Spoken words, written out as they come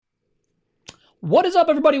What is up,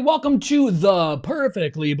 everybody? Welcome to the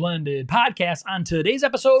Perfectly Blended podcast. On today's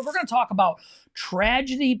episode, we're going to talk about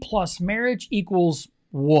tragedy plus marriage equals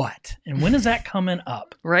what? And when is that coming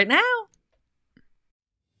up? Right now.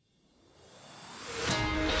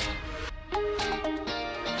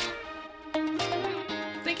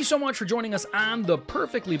 Thank you so much for joining us on the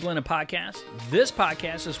Perfectly Blended podcast. This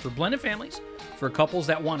podcast is for blended families, for couples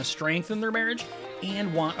that want to strengthen their marriage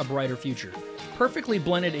and want a brighter future. Perfectly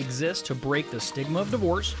Blended exists to break the stigma of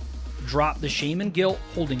divorce, drop the shame and guilt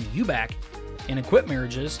holding you back, and equip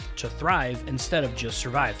marriages to thrive instead of just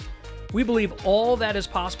survive. We believe all that is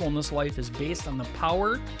possible in this life is based on the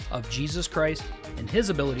power of Jesus Christ and His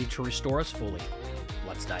ability to restore us fully.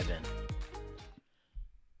 Let's dive in.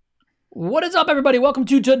 What is up, everybody? Welcome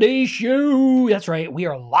to today's show. That's right, we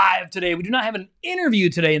are live today. We do not have an interview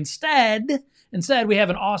today. Instead, we have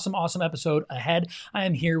an awesome episode ahead. I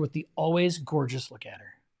am here with the always gorgeous, look at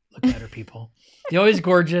her, people. The always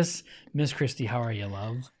gorgeous Miss Christy. How are you,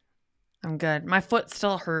 love? I'm good. My foot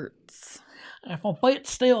still hurts. If my foot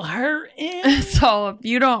still hurting. So if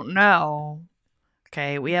you don't know,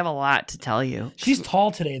 okay, we have a lot to tell you. She's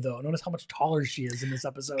tall today, though. Notice how much taller she is in this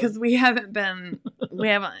episode. Because we haven't been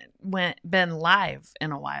live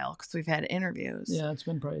in a while because we've had interviews. Yeah, it's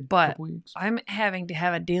been probably a couple weeks. I'm having to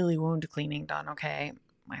have a daily wound cleaning done. Okay,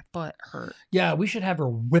 my foot hurt. Yeah, we should have her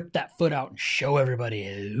whip that foot out and show everybody.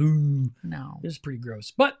 Ooh, no, this is pretty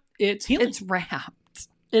gross, but it's healing. It's wrapped.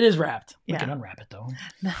 It is wrapped. We Yeah. can unwrap it though.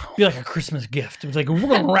 No, Be like a Christmas gift. It's like we're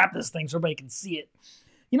gonna wrap this thing so everybody can see it.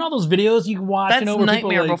 You know all those videos you can watch? that's where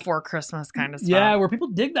nightmare people, before Christmas kind of stuff. Yeah, where people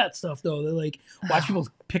dig that stuff though. They like watch people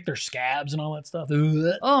pick their scabs and all that stuff.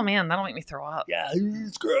 Ugh. Oh man, that'll make me throw up. Yeah,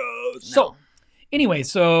 it's gross. No. So anyway,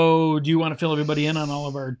 do you want to fill everybody in on all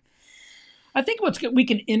of our? I think we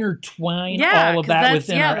can intertwine all of that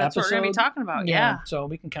within our that's episode. what we're gonna be talking about. Yeah. So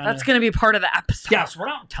we can kind of. That's going to be part of the episode. Yeah, so we're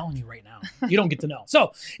not telling you right now. You don't get to know.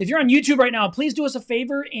 So if you're on YouTube right now, please do us a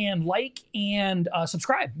favor and like and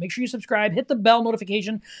subscribe. Make sure you subscribe. Hit the bell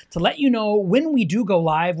notification to let you know when we do go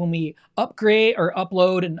live, when we upgrade or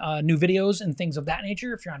upload new videos and things of that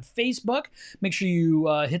nature. If you're on Facebook, make sure you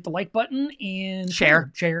hit the like button and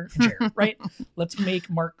share, right? Let's make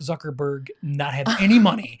Mark Zuckerberg not have any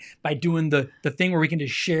money by doing the thing where we can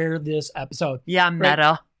just share this episode. Yeah,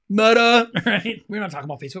 Meta. Meta, right? We're not talking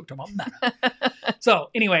about Facebook, we're talking about Meta. So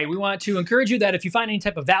anyway, we want to encourage you that if you find any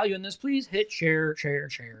type of value in this, please hit share,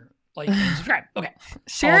 like, and subscribe. Okay.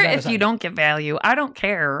 Share if you don't get value. I don't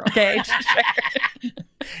care. Okay. Just share.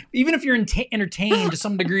 Even if you're entertained to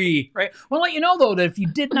some degree, right? I want to let you know, though, that if you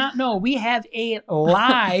did not know, we have a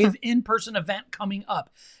live in-person event coming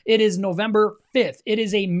up. It is November 5th. It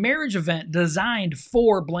is a marriage event designed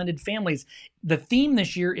for blended families. The theme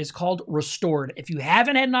this year is called Restored. If you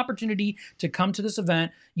haven't had an opportunity to come to this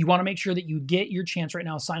event, you want to make sure that you get your chance right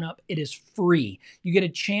now. Sign up. It is free. You get a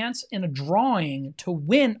chance in a drawing to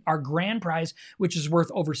win our grand prize, which is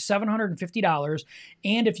worth over $750.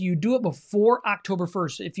 And if you do it before October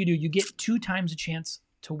 1st, if you do, you get 2 times a chance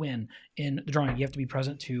to win in the drawing. You have to be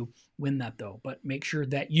present to win that, though. But make sure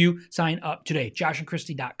that you sign up today.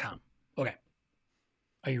 JoshandChristy.com. Okay.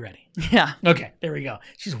 Are you ready? Yeah. Okay, there we go.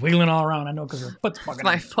 She's wiggling all around. I know because her foot's fucking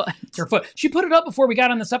My foot. It's her foot. She put it up before we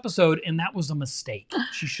got on this episode, and that was a mistake.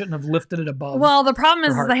 She shouldn't have lifted it above. Well, the problem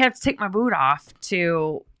is heart. I have to take my boot off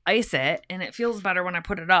to ice it, and it feels better when I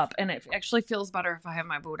put it up, and it actually feels better if I have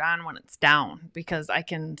my boot on when it's down because I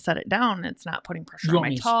can set it down and it's not putting pressure on my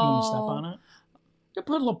toe. You want me to step on it? You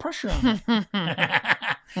put a little pressure on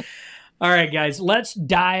it. All right, guys, let's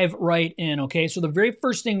dive right in, okay? So the very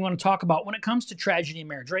first thing we want to talk about when it comes to tragedy in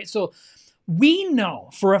marriage, right? So we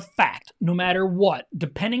know for a fact, no matter what,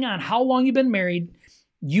 depending on how long you've been married,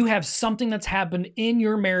 you have something that's happened in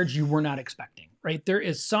your marriage you were not expecting, right? There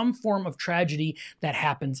is some form of tragedy that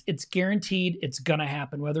happens. It's guaranteed. It's going to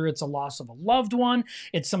happen, whether it's a loss of a loved one,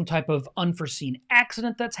 it's some type of unforeseen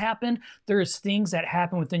accident that's happened. There is things that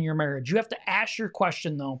happen within your marriage. You have to ask your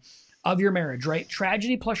question, though, of your marriage, right?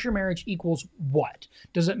 Tragedy plus your marriage equals what?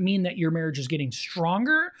 Does it mean that your marriage is getting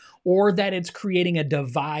stronger or that it's creating a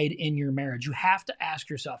divide in your marriage? You have to ask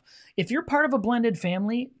yourself, if you're part of a blended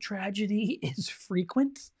family, tragedy is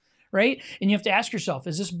frequent, right? And you have to ask yourself,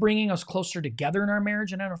 is this bringing us closer together in our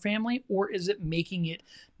marriage and in our family, or is it making it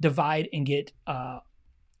divide and get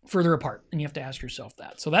further apart? And you have to ask yourself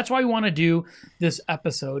that. So that's why we want to do this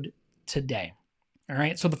episode today. All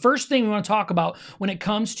right. So the first thing we want to talk about when it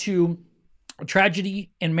comes to tragedy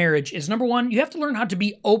in marriage is, number one, you have to learn how to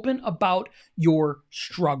be open about your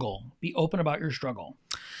struggle. Be open about your struggle.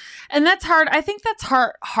 And that's hard. I think that's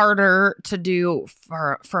harder to do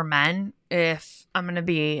for men, if I'm going to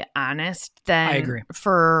be honest, than I agree.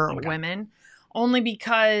 for women. only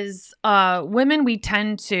because women, we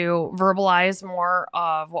tend to verbalize more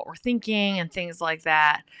of what we're thinking and things like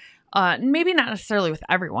that. Maybe not necessarily with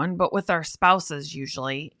everyone, but with our spouses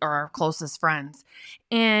usually, or our closest friends.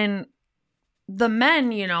 And the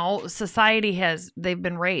men, society they've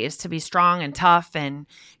been raised to be strong and tough and,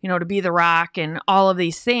 to be the rock and all of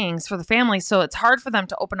these things for the family. So it's hard for them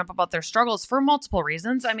to open up about their struggles for multiple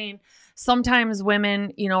reasons. I mean, sometimes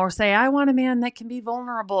women, or say, I want a man that can be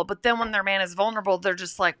vulnerable. But then when their man is vulnerable, they're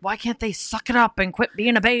just like, why can't they suck it up and quit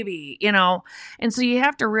being a baby, And so you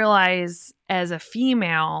have to realize as a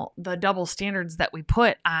female, the double standards that we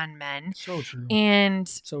put on men. So true. And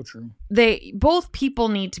so true. Both people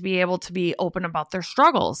need to be able to be open about their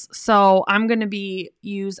struggles. So I'm going to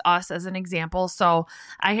use us as an example. So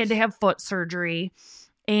I had to have foot surgery.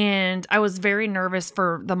 And I was very nervous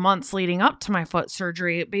for the months leading up to my foot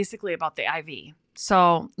surgery, basically about the IV.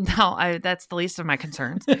 So now that's the least of my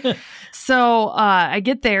concerns. So I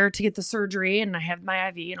get there to get the surgery and I have my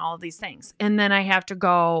IV and all of these things. And then I have to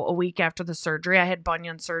go a week after the surgery. I had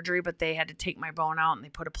bunion surgery, but they had to take my bone out and they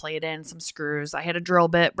put a plate in, some screws. I had a drill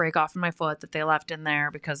bit break off in my foot that they left in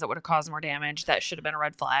there because it would have caused more damage. That should have been a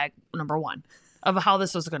red flag, number one, of how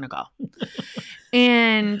this was going to go.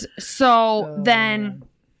 And so then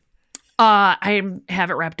I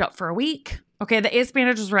have it wrapped up for a week. Okay, the ace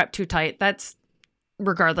bandage was wrapped too tight. That's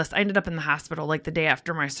regardless. I ended up in the hospital like the day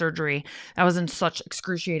after my surgery. I was in such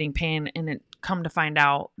excruciating pain, and it come to find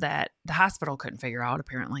out that the hospital couldn't figure out,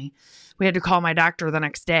 apparently. We had to call my doctor the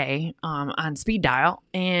next day on speed dial,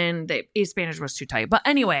 and the ace bandage was too tight. But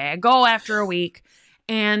anyway, I go after a week,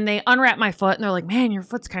 and they unwrap my foot, and they're like, man, your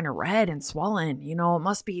foot's kind of red and swollen.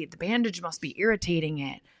 The bandage must be irritating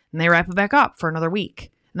it. And they wrap it back up for another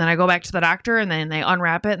week. And then I go back to the doctor and then they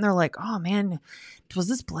unwrap it and they're like, oh man, was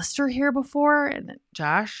this blister here before? And then,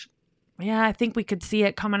 Josh, yeah, I think we could see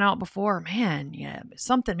it coming out before. Man, yeah,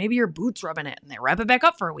 something, maybe your boot's rubbing it. And they wrap it back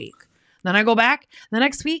up for a week. Then I go back the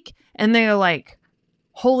next week and they're like,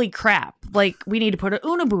 holy crap, like we need to put an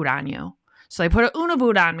Una boot on you. So they put an Una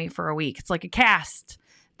boot on me for a week. It's like a cast.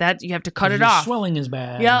 That you have to cut it off. Swelling is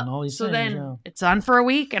bad. Yeah. So then it's on for a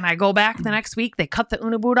week and I go back the next week. They cut the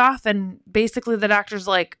Una boot off and basically the doctor's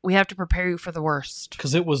like, we have to prepare you for the worst.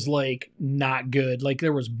 Because it was like not good. Like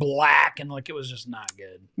there was black and like it was just not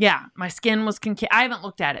good. Yeah. My skin was I haven't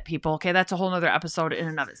looked at it, people. Okay. That's a whole nother episode in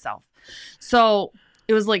and of itself. So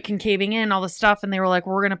it was like concaving in all the stuff. And they were like,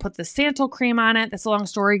 we're going to put the Santal cream on it. That's a long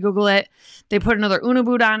story. Google it. They put another Una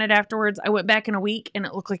boot on it afterwards. I went back in a week and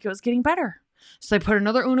it looked like it was getting better. So they put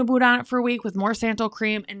another Una boot on it for a week with more Santal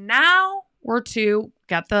cream. And now we're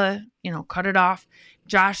got the, cut it off.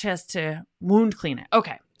 Josh has to wound clean it.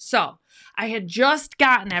 Okay. So I had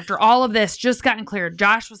after all of this, gotten cleared.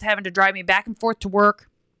 Josh was having to drive me back and forth to work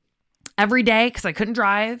every day because I couldn't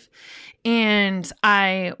drive. And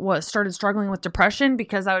I started struggling with depression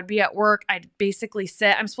because I would be at work. I'd basically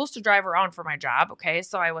sit. I'm supposed to drive around for my job. Okay.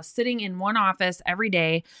 So I was sitting in one office every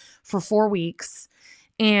day for 4 weeks.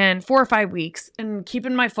 And 4 or 5 weeks and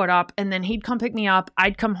keeping my foot up. And then he'd come pick me up.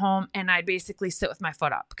 I'd come home and I'd basically sit with my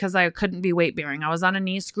foot up because I couldn't be weight bearing. I was on a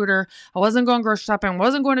knee scooter. I wasn't going grocery shopping. I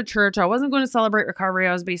wasn't going to church. I wasn't going to celebrate recovery.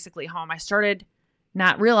 I was basically home. I started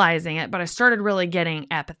not realizing it, but I started really getting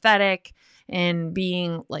apathetic and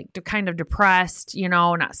being like kind of depressed,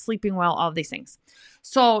 not sleeping well, all of these things.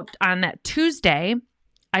 So on that Tuesday,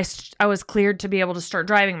 I was cleared to be able to start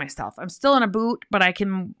driving myself. I'm still in a boot, but I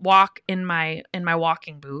can walk in my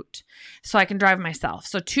walking boot, so I can drive myself.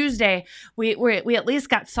 So Tuesday, we at least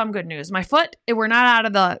got some good news. My foot, we're not out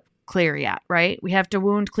of the clear yet, right? We have to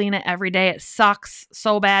wound clean it every day. It sucks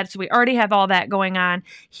so bad. So we already have all that going on.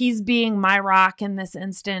 He's being my rock in this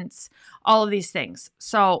instance, all of these things.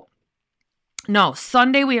 So no,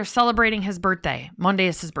 Sunday we are celebrating his birthday. Monday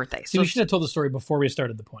is his birthday. So we should have told the story before we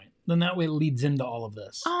started the point. Then that way it leads into all of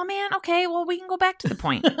this. Oh, man. Okay. Well, we can go back to the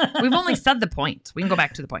point. We've only said the point. We can go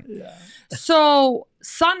back to the point. Yeah. So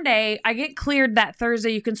Sunday, I get cleared that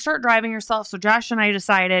Thursday. You can start driving yourself. So Josh and I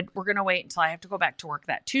decided we're going to wait until I have to go back to work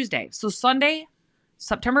that Tuesday. So Sunday,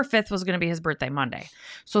 September 5th was going to be his birthday Monday.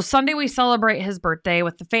 So Sunday, we celebrate his birthday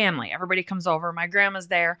with the family. Everybody comes over. My grandma's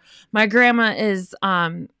there. My grandma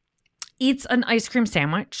eats an ice cream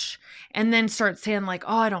sandwich and then starts saying like,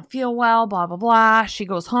 oh, I don't feel well, blah, blah, blah. She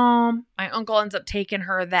goes home. My uncle ends up taking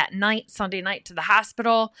her that night, Sunday night, to the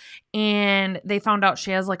hospital. And they found out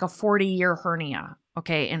she has like a 40-year hernia,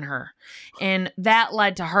 in her. And that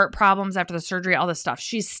led to heart problems after the surgery, all this stuff.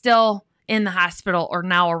 She's still in the hospital or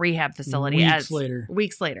now a rehab facility.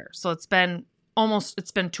 Weeks later. So it's been 2.5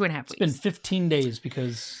 weeks. It's been 15 days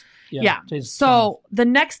because Yeah. Today's So the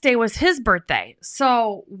next day was his birthday.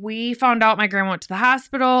 So we found out my grandma went to the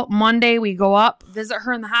hospital. Monday, we go up, visit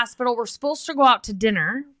her in the hospital. We're supposed to go out to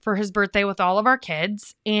dinner for his birthday with all of our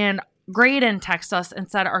kids. And Graydon texted us and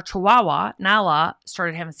said our chihuahua, Nala,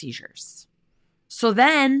 started having seizures. So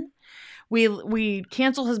then we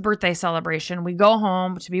cancel his birthday celebration. We go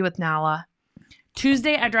home to be with Nala.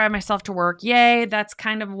 Tuesday, I drive myself to work. Yay, that's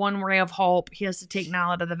kind of one ray of hope. He has to take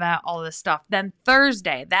Nala to the vet, all this stuff. Then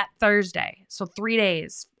Thursday, so 3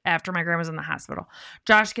 days after my grandma's in the hospital,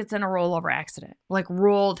 Josh gets in a rollover accident, like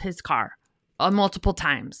rolled his car multiple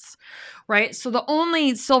times, right? So the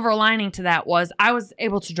only silver lining to that was I was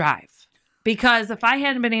able to drive, because if I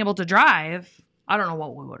hadn't been able to drive, I don't know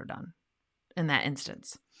what we would have done in that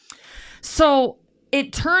instance. So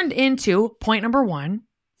it turned into point number 1.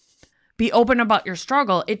 Be open about your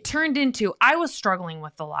struggle. It turned into, I was struggling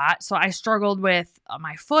with a lot. So I struggled with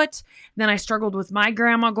my foot. Then I struggled with my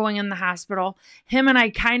grandma going in the hospital. Him and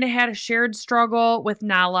I kind of had a shared struggle with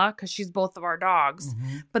Nala because she's both of our dogs.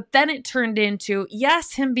 Mm-hmm. But then it turned into,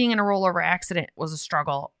 yes, him being in a rollover accident was a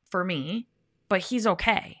struggle for me, but he's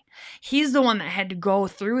okay. He's the one that had to go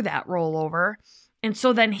through that rollover. And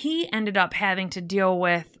so then he ended up having to deal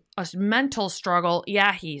with a mental struggle.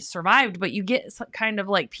 Yeah, he survived, but you get kind of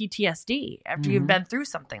like PTSD after you've been through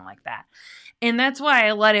something like that. And that's why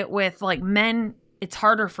I let it with like men. It's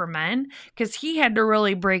harder for men because he had to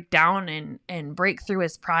really break down and break through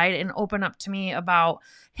his pride and open up to me about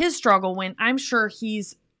his struggle, when I'm sure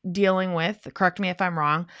he's dealing with, correct me if I'm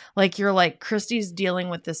wrong, like you're like, Christy's dealing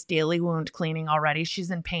with this daily wound cleaning already. She's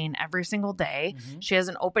in pain every single day. Mm-hmm. She has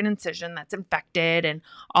an open incision that's infected and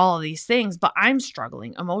all of these things, but I'm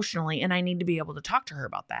struggling emotionally and I need to be able to talk to her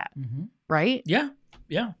about that. Mm-hmm. Right? Yeah.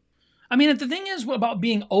 Yeah. I mean, the thing is about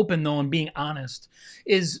being open though and being honest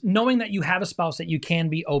is knowing that you have a spouse that you can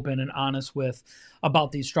be open and honest with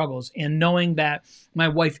about these struggles, and knowing that my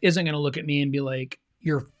wife isn't going to look at me and be like,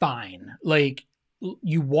 you're fine. Like,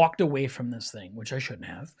 you walked away from this thing, which I shouldn't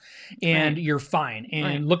have, and you're fine.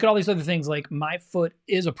 And look at all these other things. Like, my foot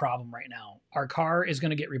is a problem right now. Our car is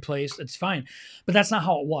going to get replaced. It's fine. But that's not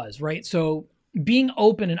how it was, right? So being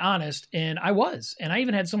open and honest, and I was. And I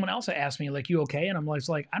even had someone else that asked me, like, you okay? And I'm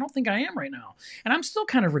like, I don't think I am right now. And I'm still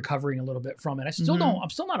kind of recovering a little bit from it. I'm still not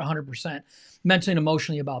 100% mentally and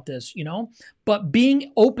emotionally about this, you know? But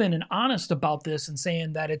being open and honest about this and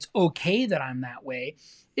saying that it's okay that I'm that way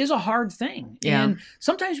is a hard thing. Yeah. And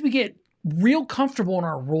sometimes we get real comfortable in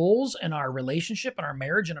our roles and our relationship and our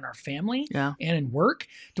marriage and in our family and in work,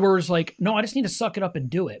 to where it's like, no, I just need to suck it up and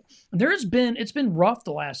do it. And it's been rough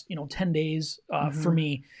the last, 10 days for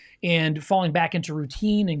me, and falling back into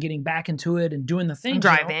routine and getting back into it and doing the things.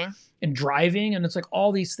 And driving. And it's like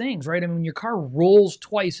all these things, right? I mean, your car rolls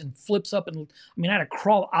twice and flips up, and I had to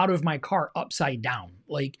crawl out of my car upside down.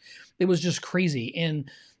 Like, it was just crazy. And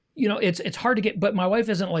it's hard to get, but my wife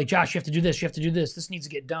isn't like, Josh, you have to do this. You have to do this. This needs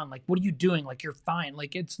to get done. Like, what are you doing? Like, you're fine.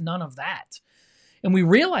 Like, it's none of that. And we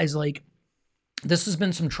realize, like, this has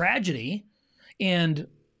been some tragedy. And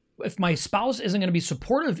if my spouse isn't going to be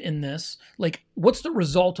supportive in this, like, what's the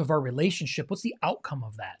result of our relationship? What's the outcome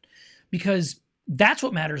of that? Because that's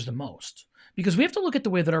what matters the most. Because we have to look at the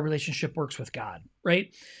way that our relationship works with God,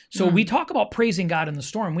 right? So we talk about praising God in the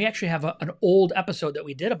storm. We actually have an old episode that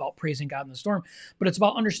we did about praising God in the storm, but it's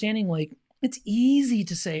about understanding, like, it's easy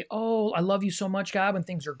to say, oh, I love you so much, God, when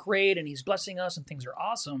things are great and he's blessing us and things are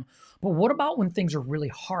awesome. But what about when things are really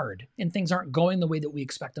hard and things aren't going the way that we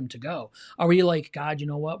expect them to go? Are we like, God, you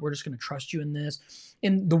know what? We're just going to trust you in this.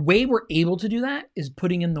 And the way we're able to do that is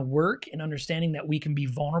putting in the work and understanding that we can be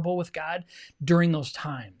vulnerable with God during those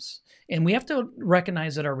times. And we have to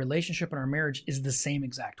recognize that our relationship and our marriage is the same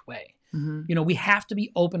exact way. Mm-hmm. We have to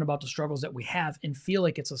be open about the struggles that we have and feel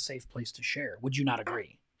like it's a safe place to share. Would you not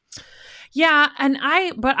agree? Yeah.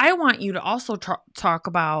 But I want you to also talk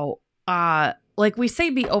about, like, we say,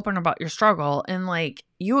 be open about your struggle, and like,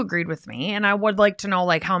 you agreed with me, and I would like to know,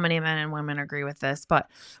 like, how many men and women agree with this, but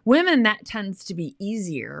women, that tends to be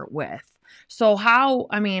easier with. So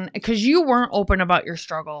because you weren't open about your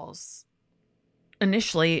struggles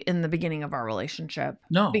initially in the beginning of our relationship.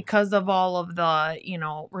 No. Because of all of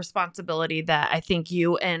the, responsibility that I think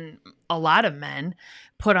you and a lot of men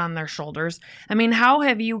put on their shoulders. I mean, how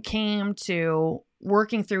have you came to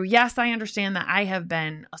working through? Yes, I understand that I have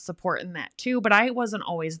been a support in that too, but I wasn't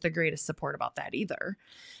always the greatest support about that either.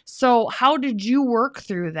 So how did you work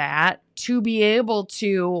through that to be able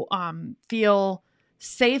to feel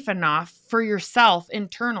safe enough for yourself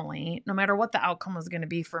internally, no matter what the outcome was going to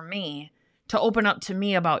be for me, to open up to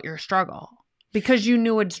me about your struggle? Because you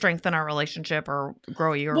knew it would strengthen our relationship or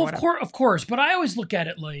grow you or whatever. Of course. But I always look at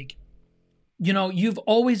it like, you've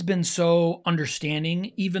always been so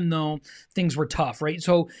understanding, even though things were tough, right?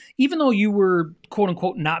 So even though you were quote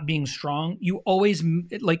unquote not being strong, you always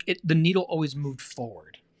the needle always moved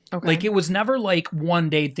forward. Okay. Like it was never like one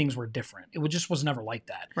day things were different. It just was never like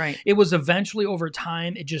that. Right. It was eventually over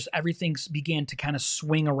time, everything began to kind of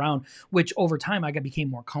swing around, which over time I became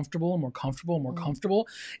more comfortable and more comfortable and more comfortable.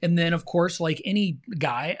 And then of course, like any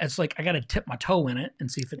guy, it's like I got to dip my toe in it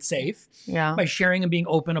and see if it's safe. Yeah. By sharing and being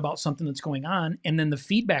open about something that's going on. And then the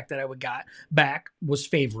feedback that I would got back was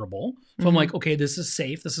favorable. So I'm like, okay, this is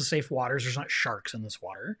safe. This is safe waters. There's not sharks in this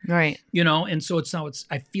water. Right. And so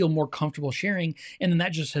I feel more comfortable sharing. And then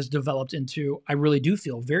that just has developed into, I really do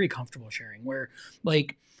feel very comfortable sharing, where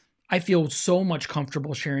like I feel so much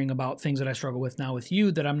comfortable sharing about things that I struggle with now with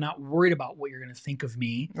you that I'm not worried about what you're going to think of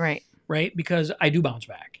me. Right. Right. Because I do bounce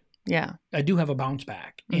back. Yeah. I do have a bounce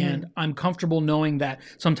back, and I'm comfortable knowing that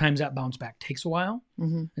sometimes that bounce back takes a while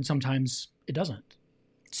and sometimes it doesn't.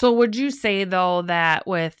 So would you say though that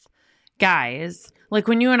with guys, like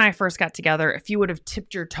when you and I first got together, if you would have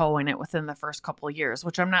tipped your toe in it within the first couple of years,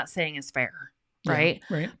 which I'm not saying is fair, right?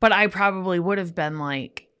 Yeah, right. But I probably would have been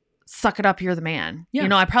like, suck it up, you're the man. Yeah.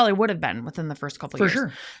 I probably would have been within the first couple of years. For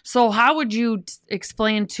sure. So how would you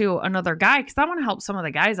explain to another guy, because I want to help some of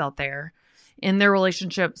the guys out there in their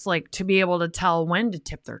relationships, like to be able to tell when to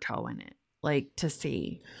tip their toe in it, like to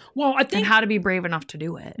see. Well, I think and how to be brave enough to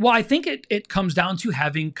do it. Well, I think it comes down to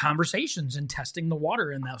having conversations and testing the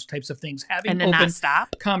water and those types of things. Having and to open not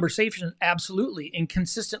stop conversations, absolutely, and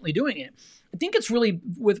consistently doing it. I think it's really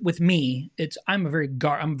with me. I'm a very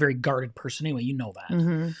guarded person anyway. You know that.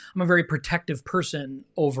 I'm a very protective person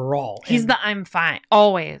overall. He's I'm fine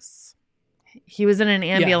always. He was in an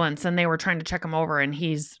ambulance and they were trying to check him over, and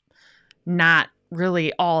he's not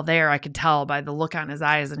really all there. I could tell by the look on his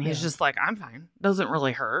eyes, and he's just like, I'm fine. Doesn't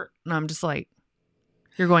really hurt. And I'm just like,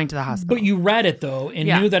 you're going to the hospital. But you read it though and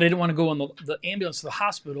knew that I didn't want to go in the ambulance to the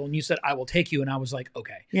hospital, and you said, I will take you. And I was like,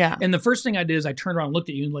 okay. Yeah. And the first thing I did is I turned around and looked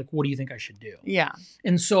at you and like, what do you think I should do? Yeah.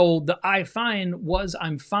 And so the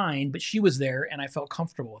I'm fine, but she was there and I felt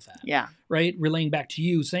comfortable with that. Yeah. Right? Relaying back to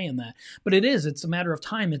you saying that. But it's a matter of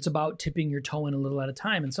time. It's about tipping your toe in a little at a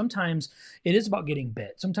time. And sometimes it is about getting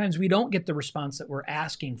bit. Sometimes we don't get the response that we're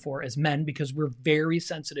asking for as men because we're very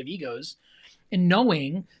sensitive egos. And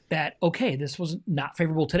knowing that, okay, this was not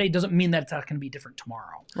favorable today doesn't mean that it's not going to be different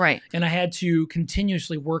tomorrow. Right. And I had to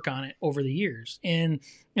continuously work on it over the years. And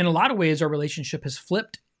in a lot of ways, our relationship has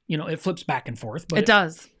flipped. It flips back and forth. But it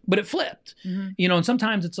does. But it flipped. And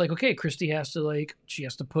sometimes it's like, okay, Christy has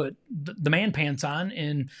to put the man pants on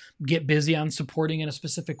and get busy on supporting in a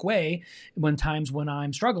specific way when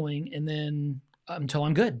I'm struggling. And then until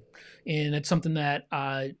I'm good. And it's something that,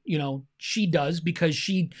 she does because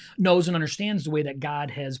she knows and understands the way that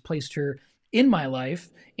God has placed her in my life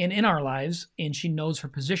and in our lives. And she knows her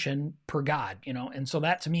position per God, and so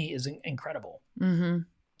that to me is incredible. Incredible.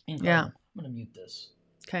 Yeah. I'm going to mute this.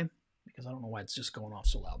 Okay. Because I don't know why it's just going off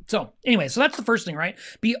so loud. So anyway, so that's the first thing, right?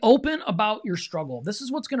 Be open about your struggle. This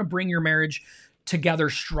is what's going to bring your marriage together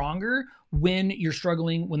stronger when you're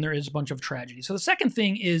struggling, when there is a bunch of tragedy. So the second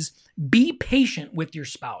thing is be patient with your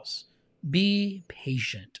spouse. Be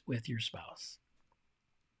patient with your spouse.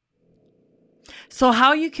 So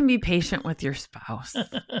how you can be patient with your spouse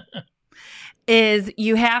is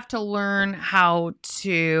you have to learn how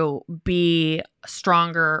to be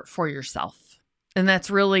stronger for yourself. And that's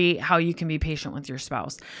really how you can be patient with your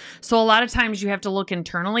spouse. So a lot of times you have to look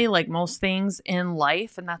internally, like most things in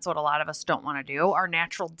life, and that's what a lot of us don't want to do. Our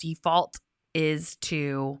natural default is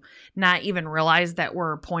to not even realize that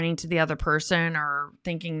we're pointing to the other person or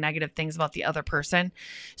thinking negative things about the other person.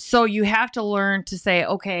 So you have to learn to say,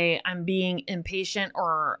 okay, I'm being impatient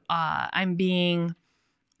or I'm being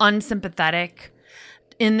unsympathetic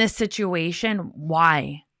in this situation.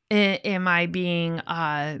 Why? Am I being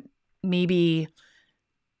maybe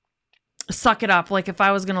suck it up? Like if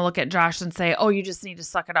I was going to look at Josh and say, oh, you just need to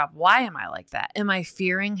suck it up. Why am I like that? Am I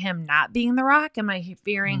fearing him not being the rock? Am I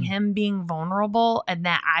fearing him being vulnerable and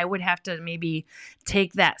that I would have to maybe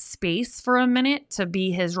take that space for a minute to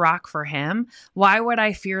be his rock for him? Why would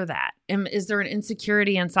I fear that? Is there an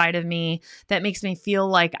insecurity inside of me that makes me feel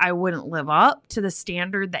like I wouldn't live up to the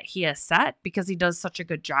standard that he has set because he does such a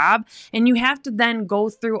good job? And you have to then go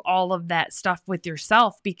through all of that stuff with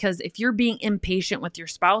yourself, because if you're being impatient with your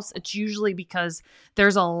spouse, it's usually because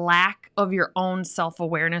there's a lack of your own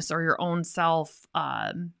self-awareness or your own self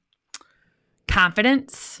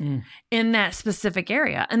confidence in that specific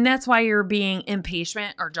area. And that's why you're being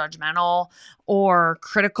impatient or judgmental or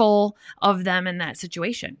critical of them in that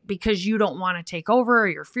situation, because you don't want to take over, or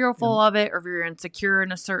you're fearful of it, or if you're insecure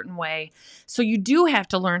in a certain way. So you do have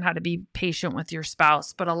to learn how to be patient with your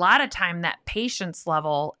spouse. But a lot of time that patience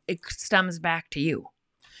level, it stems back to you.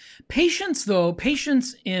 Patience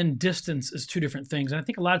and distance is two different things. And I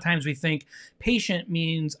think a lot of times we think patient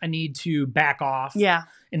means I need to back off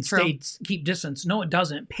and keep distance. No, it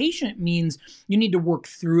doesn't. Patient means you need to work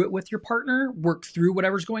through it with your partner, work through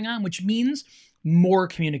whatever's going on, which means more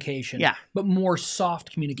communication, but more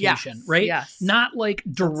soft communication, right? Yes. Not like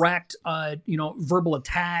direct, verbal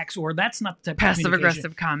attacks, or that's not the type of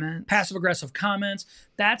passive-aggressive comments. Passive-aggressive comments.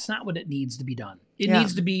 That's not what it needs to be done. It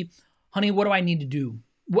needs to be, honey, what do I need to do?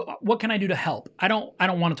 What can I do to help? I don't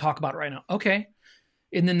want to talk about it right now. Okay.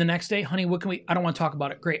 And then the next day, honey, I don't want to talk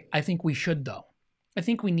about it. Great. I think we should though. I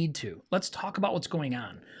think we need to. Let's talk about what's going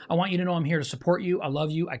on. I want you to know I'm here to support you. I love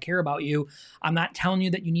you. I care about you. I'm not telling you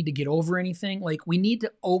that you need to get over anything. Like, we need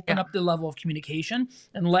to open up the level of communication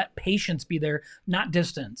and let patience be there, not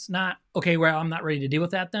distance. Not, okay, well, I'm not ready to deal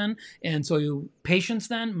with that then. And so patience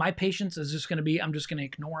then, my patience is just going to be, I'm just going to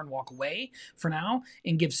ignore and walk away for now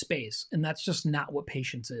and give space. And that's just not what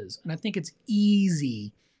patience is. And I think it's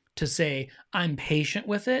easy to say I'm patient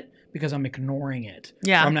with it because I'm ignoring it.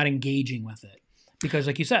 Or I'm not engaging with it. Because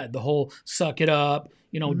like you said, the whole suck it up,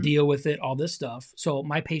 deal with it, all this stuff. So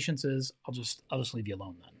my patience is I'll just leave you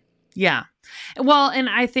alone then. Yeah. Well, and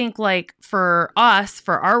I think like for us,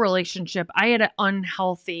 for our relationship, I had an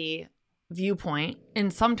unhealthy viewpoint,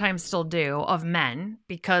 and sometimes still do, of men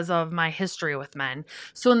because of my history with men.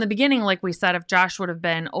 So in the beginning, like we said, if Josh would have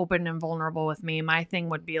been open and vulnerable with me, my thing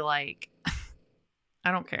would be like,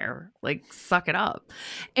 I don't care. Like, suck it up.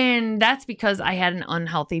 And that's because I had an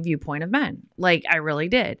unhealthy viewpoint of men. Like, I really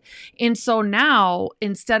did. And so now,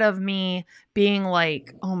 instead of me being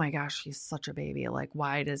like, oh my gosh, he's such a baby. Like,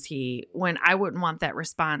 why does he, when I wouldn't want that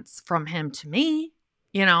response from him to me,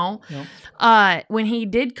 when he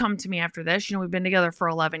did come to me after this, we've been together for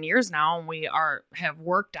 11 years now, and we have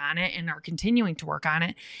worked on it and are continuing to work on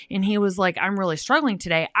it. And he was like, I'm really struggling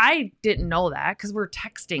today. I didn't know that because we're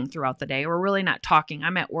texting throughout the day. We're really not talking.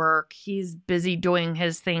 I'm at work. He's busy doing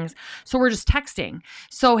his things. So we're just texting.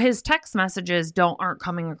 So his text messages aren't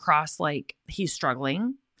coming across like he's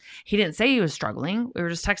struggling. He didn't say he was struggling. We were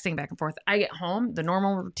just texting back and forth. I get home, the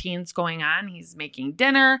normal routine's going on. He's making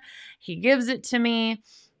dinner. He gives it to me.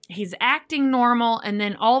 He's acting normal. And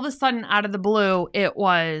then all of a sudden, out of the blue, it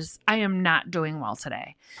was, I am not doing well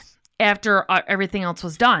today, after everything else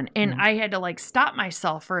was done. And I had to like stop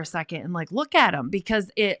myself for a second and like look at him,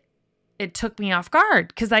 because it took me off guard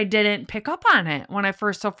because I didn't pick up on it when I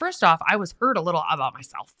first. So first off, I was hurt a little about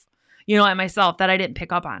myself. At myself, that I didn't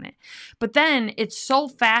pick up on it. But then it's so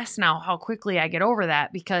fast now how quickly I get over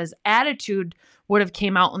that, because attitude would have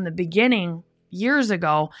came out in the beginning years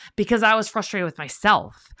ago because I was frustrated with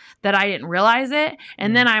myself that I didn't realize it.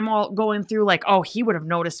 And then I'm all going through like, oh, he would have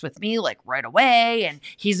noticed with me like right away, and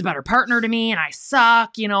he's a better partner to me and I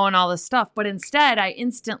suck, and all this stuff. But instead, I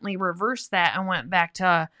instantly reversed that and went back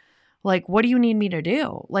to, like, what do you need me to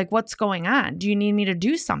do? Like, what's going on? Do you need me to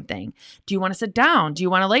do something? Do you want to sit down? Do you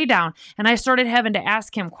want to lay down? And I started having to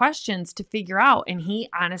ask him questions to figure out, and he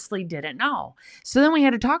honestly didn't know. So then we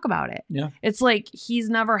had to talk about it. Yeah. It's like he's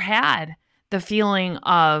never had the feeling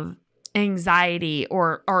of anxiety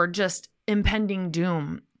or just impending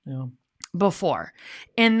doom before.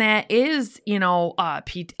 And that is, a little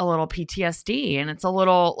PTSD, and it's a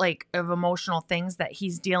little like of emotional things that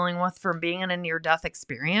he's dealing with from being in a near-death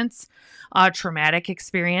experience, traumatic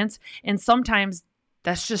experience. And sometimes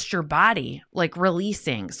that's just your body like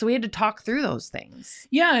releasing. So we had to talk through those things.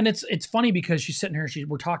 Yeah. And it's funny because she's sitting here,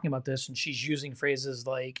 we're talking about this, and she's using phrases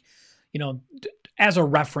like, as a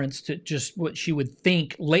reference to just what she would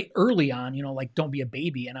think early on, like, don't be a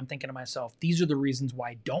baby. And I'm thinking to myself, these are the reasons why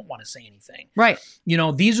I don't want to say anything. Right.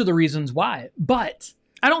 These are the reasons why. But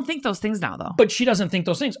I don't think those things now, though. But she doesn't think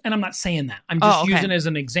those things. And I'm not saying that. I'm just using it as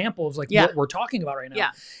an example of like what we're talking about right now.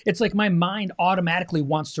 Yeah. It's like my mind automatically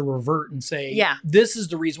wants to revert and say, this is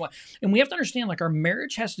the reason why. And we have to understand, like, our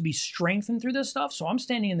marriage has to be strengthened through this stuff. So I'm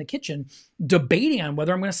standing in the kitchen debating on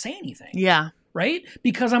whether I'm going to say anything. Yeah. Right?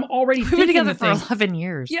 Because I'm already We've been together for 11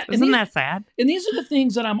 years. Yeah, isn't that sad? And these are the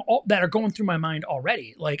things that that are going through my mind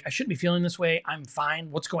already. Like, I shouldn't be feeling this way. I'm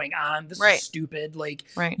fine. What's going on? This is stupid. Like,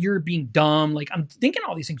 you're being dumb. Like, I'm thinking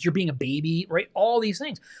all these things. You're being a baby, right? All these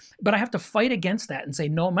things. But I have to fight against that and say,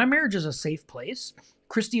 no, my marriage is a safe place.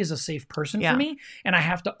 Christy is a safe person for me. And I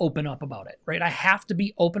have to open up about it, right? I have to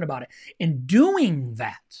be open about it. And doing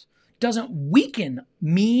that, doesn't weaken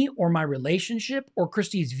me or my relationship or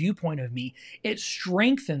Christy's viewpoint of me. It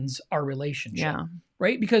strengthens our relationship. Yeah.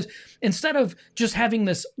 Right? Because instead of just having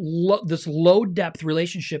this low depth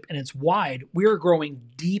relationship and it's wide, we're growing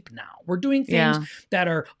deep now. We're doing things that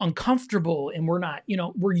are uncomfortable, and we're not,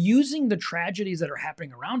 we're using the tragedies that are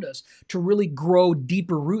happening around us to really grow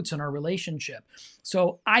deeper roots in our relationship.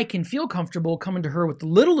 So I can feel comfortable coming to her with the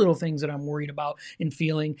little things that I'm worried about and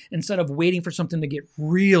feeling, instead of waiting for something to get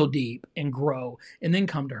real deep and grow and then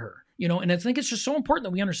come to her, and I think it's just so important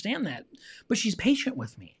that we understand that. But she's patient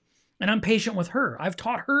with me. And I'm patient with her. I've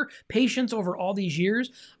taught her patience over all these years.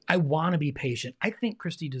 I want to be patient. I think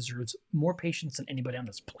Christy deserves more patience than anybody on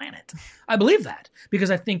this planet. I believe that because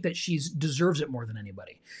I think that she deserves it more than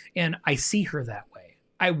anybody. And I see her that way.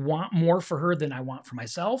 I want more for her than I want for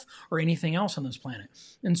myself or anything else on this planet.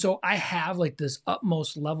 And so I have like this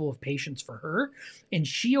utmost level of patience for her. And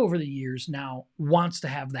she, over the years now, wants to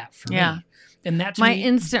have that for me. And that's my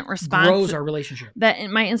instant response grows our relationship.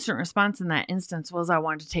 My instant response in that instance was I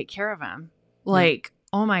wanted to take care of him. Like,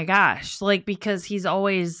 oh my gosh, like, because he's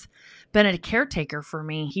always been a caretaker for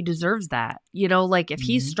me. He deserves that. Like if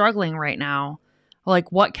he's struggling right now,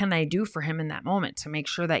 like what can I do for him in that moment to make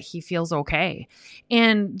sure that he feels okay?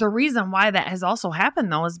 And the reason why that has also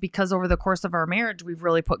happened though is because over the course of our marriage, we've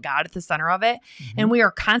really put God at the center of it. And we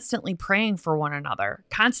are constantly praying for one another,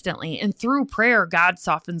 constantly. And through prayer, God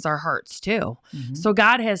softens our hearts too. So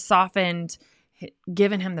God has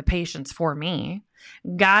given him the patience for me.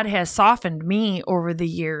 God has softened me over the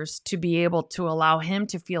years to be able to allow him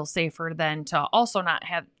to feel safer, than to also not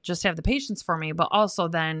have the patience for me, but also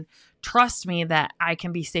then trust me that I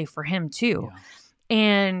can be safe for him too.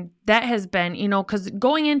 And that has been, because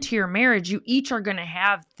going into your marriage, you each are going to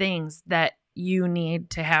have things that you need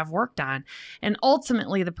to have worked on. And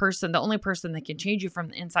ultimately the only person that can change you from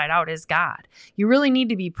the inside out is God. You really need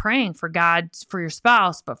to be praying for God, for your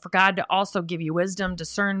spouse, but for God to also give you wisdom,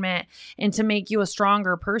 discernment, and to make you a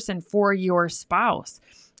stronger person for your spouse.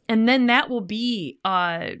 And then that will be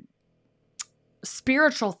a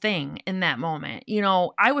spiritual thing in that moment.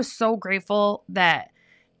 I was so grateful that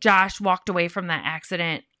Josh walked away from that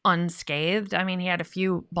accident unscathed. I mean, he had a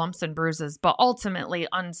few bumps and bruises, but ultimately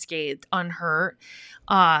unscathed, unhurt,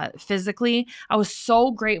 physically. I was so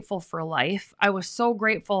grateful for life. I was so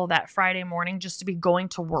grateful that Friday morning just to be going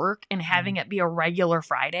to work and having it be a regular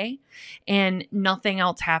Friday and nothing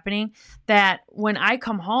else happening, that when I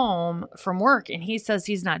come home from work and he says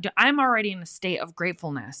he's not, I'm already in a state of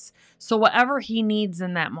gratefulness. So whatever he needs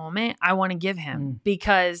in that moment, I want to give him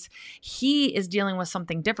because he is dealing with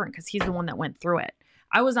something different because he's the one that went through it.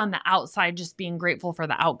 I was on the outside just being grateful for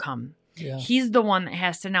the outcome. He's the one that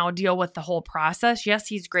has to now deal with the whole process. Yes,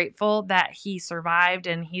 he's grateful that he survived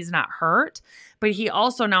and he's not hurt, but he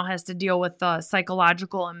also now has to deal with the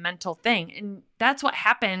psychological and mental thing. And that's what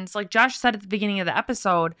happens. Like Josh said at the beginning of the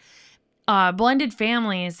episode, blended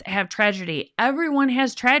families have tragedy. Everyone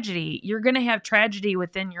has tragedy. You're going to have tragedy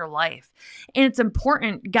within your life. And it's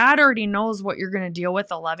important. God already knows what you're going to deal with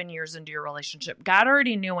 11 years into your relationship. God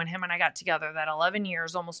already knew when him and I got together that 11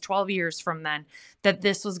 years, almost 12 years from then, that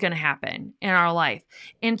this was going to happen in our life.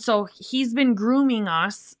 And so he's been grooming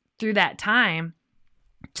us through that time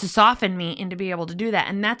to soften me and to be able to do that.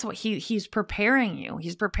 And that's what he's preparing you.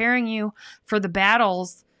 He's preparing you for the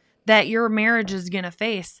battles that your marriage is going to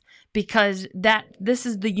face, because this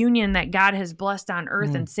is the union that God has blessed on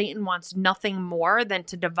earth, and Satan wants nothing more than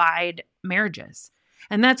to divide marriages.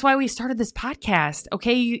 And that's why we started this podcast.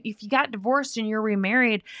 Okay, if you got divorced and you're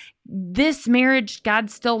remarried, this marriage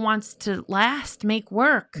God still wants to last, make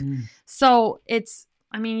work. So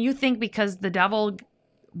you think because the devil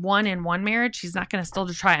won in one marriage, he's not going to still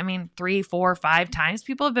try. 3, 4, 5 times.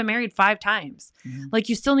 People have been married 5 times. Like,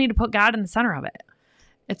 you still need to put God in the center of it.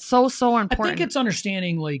 It's so important. I think it's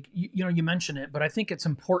understanding, like, you mentioned it, but I think it's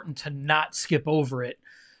important to not skip over it.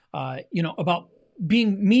 About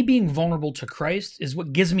being vulnerable to Christ is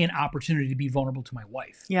what gives me an opportunity to be vulnerable to my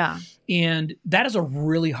wife. Yeah. And that is a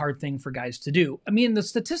really hard thing for guys to do. The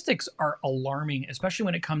statistics are alarming, especially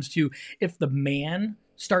when it comes to if the man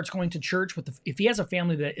starts going to church if he has a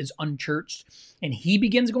family that is unchurched and he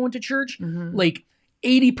begins going to church, like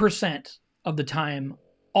 80% of the time,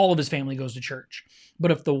 all of his family goes to church. But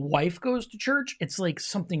if the wife goes to church, it's like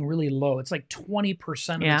something really low. It's like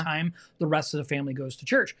 20% of the time, the rest of the family goes to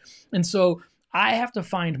church. And so I have to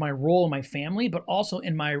find my role in my family, but also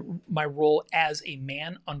in my role as a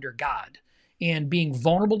man under God, and being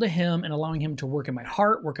vulnerable to him and allowing him to work in my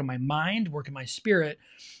heart, work in my mind, work in my spirit,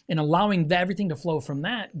 and allowing everything to flow from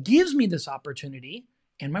that gives me this opportunity,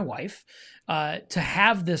 and my wife, to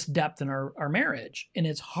have this depth in our marriage. And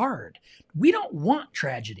it's hard. We don't want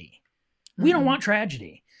tragedy. We don't want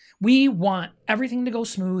tragedy. We want everything to go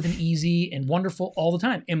smooth and easy and wonderful all the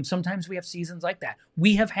time. And sometimes we have seasons like that.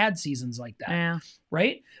 We have had seasons like that,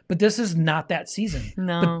 right? But this is not that season.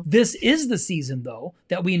 No. But this is the season, though,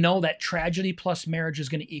 that we know that tragedy plus marriage is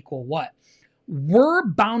going to equal what? We're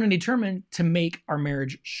bound and determined to make our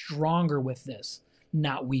marriage stronger with this,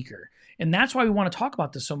 not weaker. And that's why we want to talk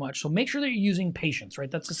about this so much. So make sure that you're using patience,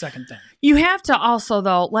 right? That's the second thing. You have to also,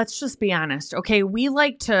 though, let's just be honest. Okay, we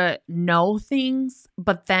like to know things,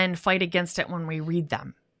 but then fight against it when we read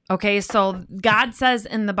them. Okay, so God says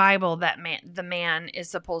in the Bible that the man is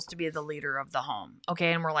supposed to be the leader of the home.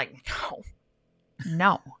 Okay, and we're like,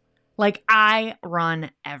 no. Like, I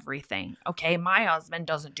run everything. Okay, my husband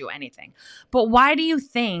doesn't do anything. But why do you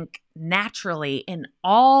think naturally in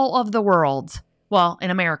all of the world, well,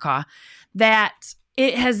 in America, that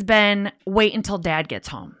it has been wait until dad gets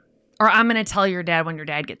home? Or I'm going to tell your dad when your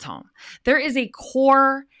dad gets home. There is a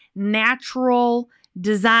core natural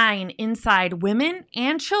design inside women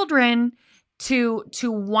and children to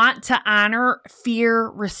want to honor, fear,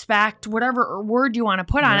 respect, whatever word you want to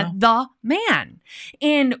put on it, the man.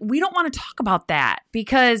 And we don't want to talk about that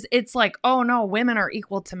because it's like, oh no, women are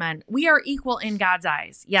equal to men. We are equal in God's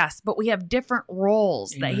eyes, yes, but we have different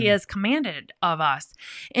roles that he has commanded of us.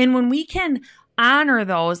 And when we can honor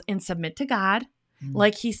those and submit to God,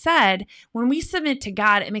 like he said, when we submit to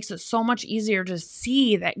God, it makes it so much easier to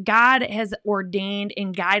see that God has ordained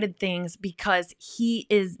and guided things because he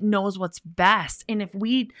knows what's best. And if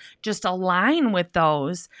we just align with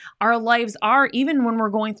those, our lives are, even when we're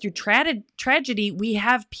going through tragedy, we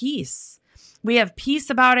have peace. We have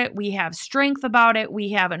peace about it. We have strength about it.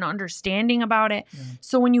 We have an understanding about it. Yeah.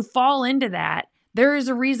 So when you fall into that, there is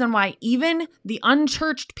a reason why even the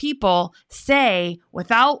unchurched people say,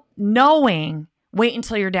 without knowing, wait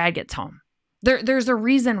until your dad gets home. There's a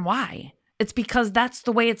reason why. It's because that's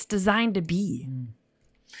the way it's designed to be.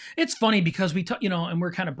 It's funny because we, and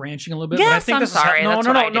we're kind of branching a little bit. Yes, but I think I'm sorry.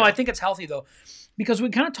 No. I think it's healthy though, because we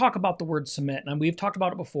kind of talk about the word submit, and we've talked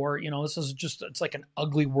about it before. This is just, it's like an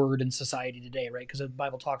ugly word in society today, right? Because the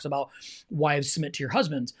Bible talks about wives submit to your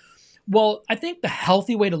husbands. Well, I think the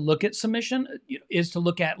healthy way to look at submission is to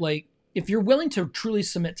look at, like, if you're willing to truly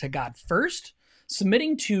submit to God first,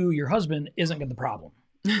 submitting to your husband isn't the problem,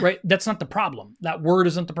 right? That's not the problem. That word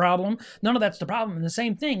isn't the problem. None of that's the problem. And the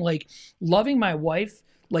same thing, like loving my wife,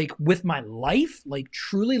 like with my life, like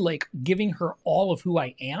truly like giving her all of who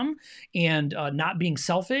I am and not being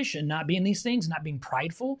selfish and not being these things, not being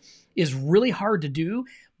prideful is really hard to do.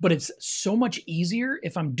 But it's so much easier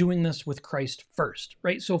if I'm doing this with Christ first,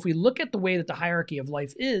 right? So if we look at the way that the hierarchy of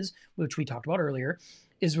life is, which we talked about earlier,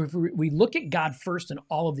 is we look at God first in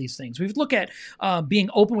all of these things. We look at being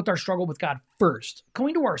open with our struggle with God first.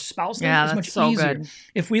 Going to our spouse is much easier. Good.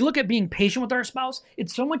 If we look at being patient with our spouse,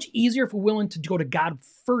 it's so much easier if we're willing to go to God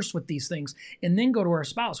first with these things and then go to our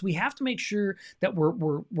spouse. We have to make sure that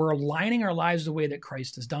we're aligning our lives the way that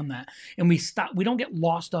Christ has done that. And we don't get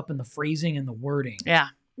lost up in the phrasing and the wording. Yeah.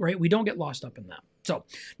 Right? We don't get lost up in that. So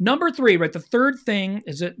number 3, right? The third thing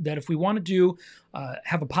is that if we want to do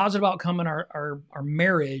have a positive outcome in our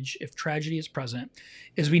marriage, if tragedy is present,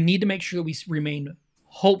 is we need to make sure that we remain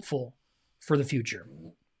hopeful for the future.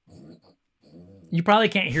 You probably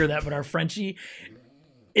can't hear that, but our Frenchie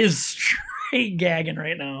is straight gagging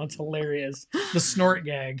right now. It's hilarious. The snort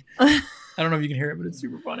gag. I don't know if you can hear it, but it's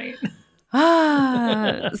super funny.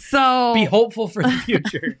 So be hopeful for the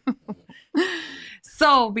future.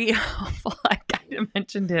 So be hopeful. I kind of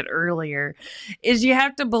mentioned it earlier, is you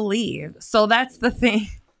have to believe. So that's the thing.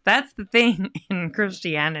 That's the thing in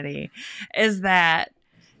Christianity, is that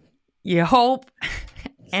you hope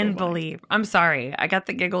and believe. I'm sorry. I got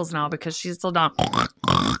the giggles now because she's still down.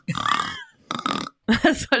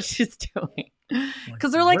 That's what she's doing.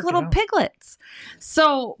 Because they're like little piglets.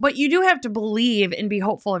 So, but you do have to believe and be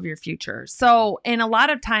hopeful of your future. So, and a lot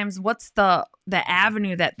of times, what's the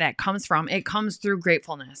avenue that comes from? It comes through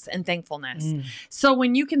gratefulness and thankfulness. So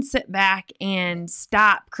when you can sit back and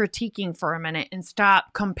stop critiquing for a minute and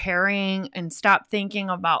stop comparing and stop thinking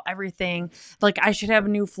about everything, like I should have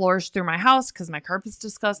new floors through my house because my carpet's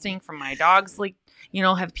disgusting from my dogs, like,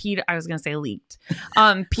 have peed. I was going to say leaked.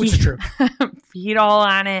 Peed all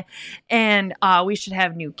on it. And we should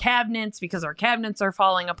have new cabinets because our cabinets are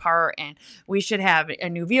falling apart, and we should have a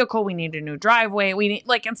new vehicle. We need a new driveway. We need,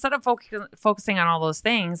 like, instead of focusing on all those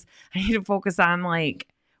things, I need to focus on, like,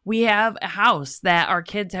 we have a house that our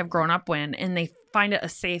kids have grown up in, and they find it a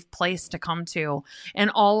safe place to come to,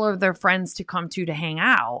 and all of their friends to come to hang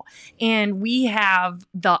out. And we have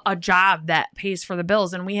a job that pays for the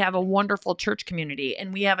bills, and we have a wonderful church community,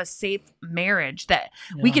 and we have a safe marriage that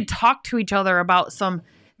we could talk to each other about some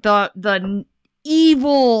the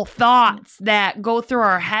evil thoughts that go through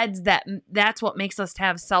our heads, that's what makes us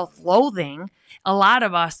have self-loathing, a lot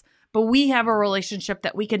of us. But we have a relationship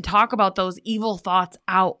that we can talk about those evil thoughts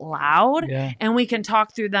out loud, and we can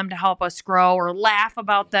talk through them to help us grow or laugh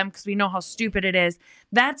about them because we know how stupid it is.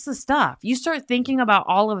 That's the stuff. You start thinking about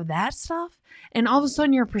all of that stuff, and all of a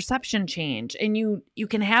sudden your perception change, and you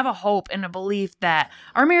can have a hope and a belief that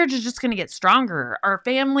our marriage is just going to get stronger. Our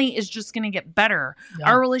family is just going to get better.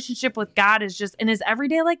 Our relationship with God is just, and is every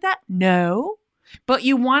day like that? No. But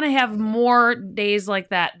you want to have more days like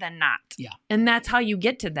that than not. Yeah. And that's how you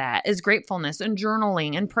get to that, is gratefulness and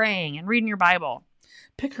journaling and praying and reading your Bible.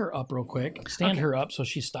 Pick her up real quick. Stand her up so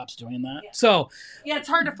she stops doing that. Yeah. So. Yeah, it's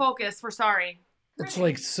hard to focus. We're sorry. It's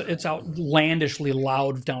like, it's outlandishly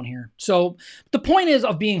loud down here. So the point is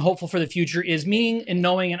of being hopeful for the future is meaning and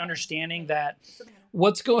knowing and understanding that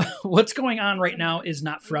what's going on right now is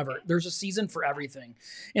not forever. There's a season for everything.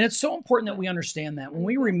 And it's so important that we understand that when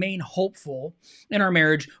we remain hopeful in our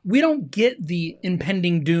marriage, we don't get the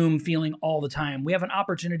impending doom feeling all the time. We have an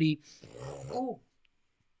opportunity.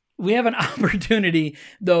 We have an opportunity,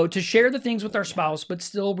 though, to share the things with our spouse, but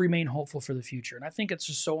still remain hopeful for the future. And I think it's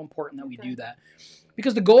just so important that we do that.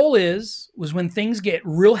 Because the goal was when things get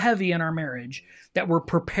real heavy in our marriage, that we're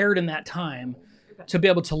prepared in that time to be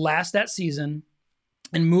able to last that season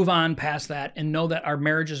and move on past that and know that our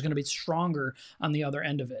marriage is going to be stronger on the other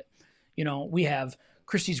end of it. You know, we have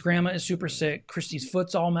Christy's grandma is super sick. Christy's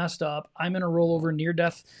foot's all messed up. I'm in a rollover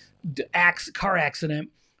near-death car accident.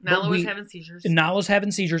 Nala's having seizures. Nala's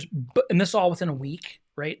having seizures, and this all within a week,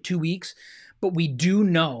 right? 2 weeks. But we do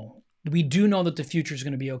know that the future is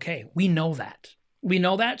going to be okay. We know that.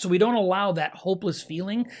 So we don't allow that hopeless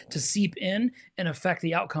feeling to seep in and affect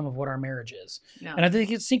the outcome of what our marriage is. Yeah. And I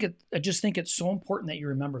just think it's so important that you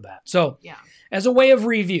remember that. So as a way of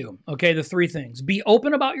review, okay, the 3 things: be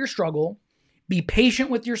open about your struggle, be patient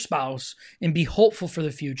with your spouse, and be hopeful for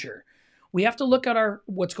the future. We have to look at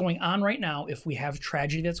what's going on right now. If we have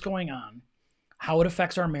tragedy that's going on, how it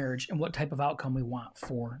affects our marriage and what type of outcome we want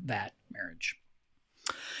for that marriage.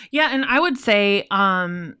 Yeah, and I would say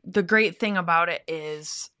the great thing about it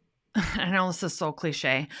is, I know this is so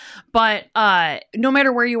cliche, but no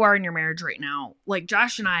matter where you are in your marriage right now, like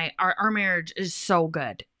Josh and I, our marriage is so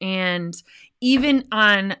good. And even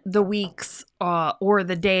on the weeks or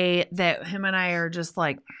the day that him and I are just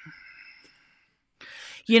like,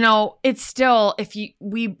 you know, it's still,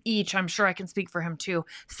 we each, I'm sure I can speak for him too,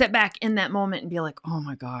 sit back in that moment and be like, oh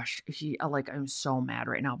my gosh, I'm so mad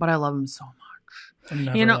right now, but I love him so much. I'm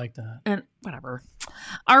never like that. And whatever.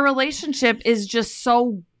 Our relationship is just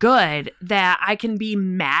so good that I can be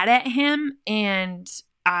mad at him and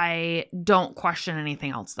I don't question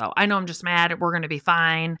anything else, though. I know I'm just mad. We're going to be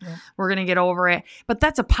fine. Yeah. We're going to get over it. But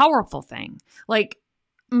that's a powerful thing. Like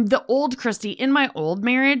the old Christy, in my old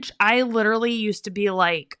marriage, I literally used to be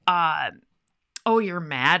like, oh, you're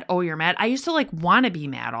mad. Oh, you're mad. I used to like want to be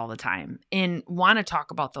mad all the time and want to talk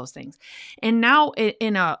about those things. And now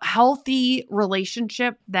in a healthy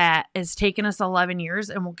relationship that has taken us 11 years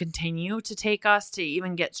and will continue to take us to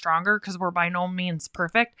even get stronger, because we're by no means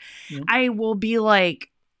perfect, I will be like,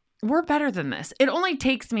 we're better than this. It only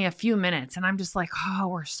takes me a few minutes and I'm just like, oh,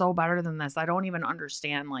 we're so better than this. I don't even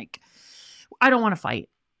understand. Like, I don't want to fight.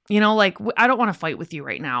 You know, like, I don't want to fight with you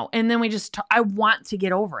right now. And then I want to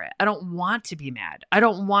get over it. I don't want to be mad. I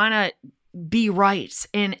don't want to be right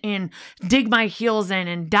and dig my heels in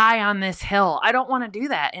and die on this hill. I don't want to do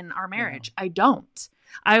that in our marriage. Yeah. I don't.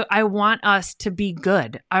 I want us to be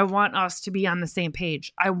good. I want us to be on the same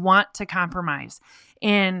page. I want to compromise.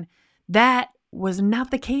 And that was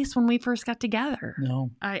not the case when we first got together. No.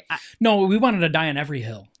 No, we wanted to die on every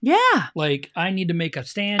hill. Yeah. Like, I need to make a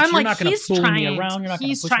stand. You're not going to pull me around. You're not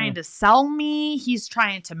he's trying to sell me. He's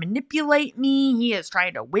trying to manipulate me. He is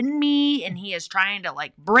trying to win me. And he is trying to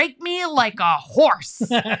like break me like a horse.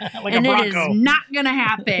 Like and a bronco. It is not going to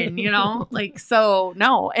happen, you know? Like, so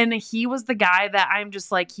no. And he was the guy that I'm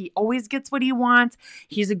just like, he always gets what he wants.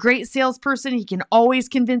 He's a great salesperson. He can always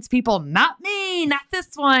convince people, not me, not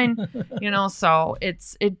this one, you know? So it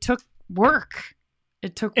took work.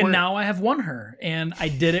 It took work. And now I have won her, and I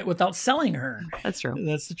did it without selling her. That's true.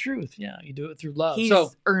 That's the truth. Yeah, you do it through love. He's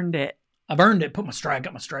earned it. I've earned it. Got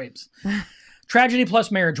my stripes. Tragedy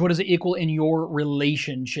plus marriage. What does it equal in your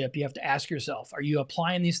relationship? You have to ask yourself, are you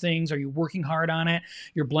applying these things? Are you working hard on it?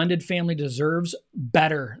 Your blended family deserves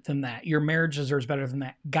better than that. Your marriage deserves better than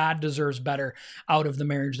that. God deserves better out of the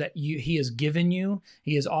marriage that he has given you.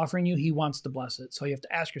 He is offering you. He wants to bless it. So you have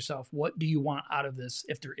to ask yourself, what do you want out of this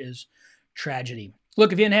if there is tragedy?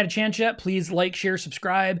 Look, if you haven't had a chance yet, please like, share,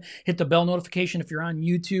 subscribe, hit the bell notification if you're on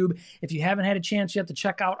YouTube. If you haven't had a chance yet to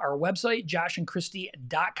check out our website,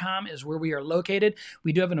 joshandchristy.com is where we are located.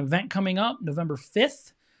 We do have an event coming up November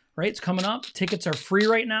 5th, right? It's coming up. Tickets are free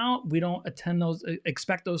right now. We don't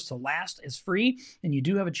expect those to last as free. And you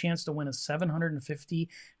do have a chance to win a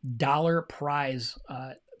 $750 prize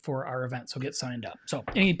for our event. So get signed up. So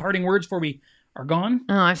any parting words before we are gone?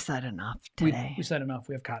 Oh, I've said enough today. We said enough.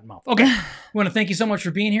 We have cotton mouth. Okay. We want to thank you so much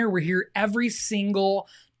for being here. We're here every single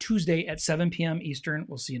Tuesday at 7 p.m. Eastern.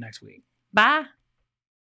 We'll see you next week. Bye.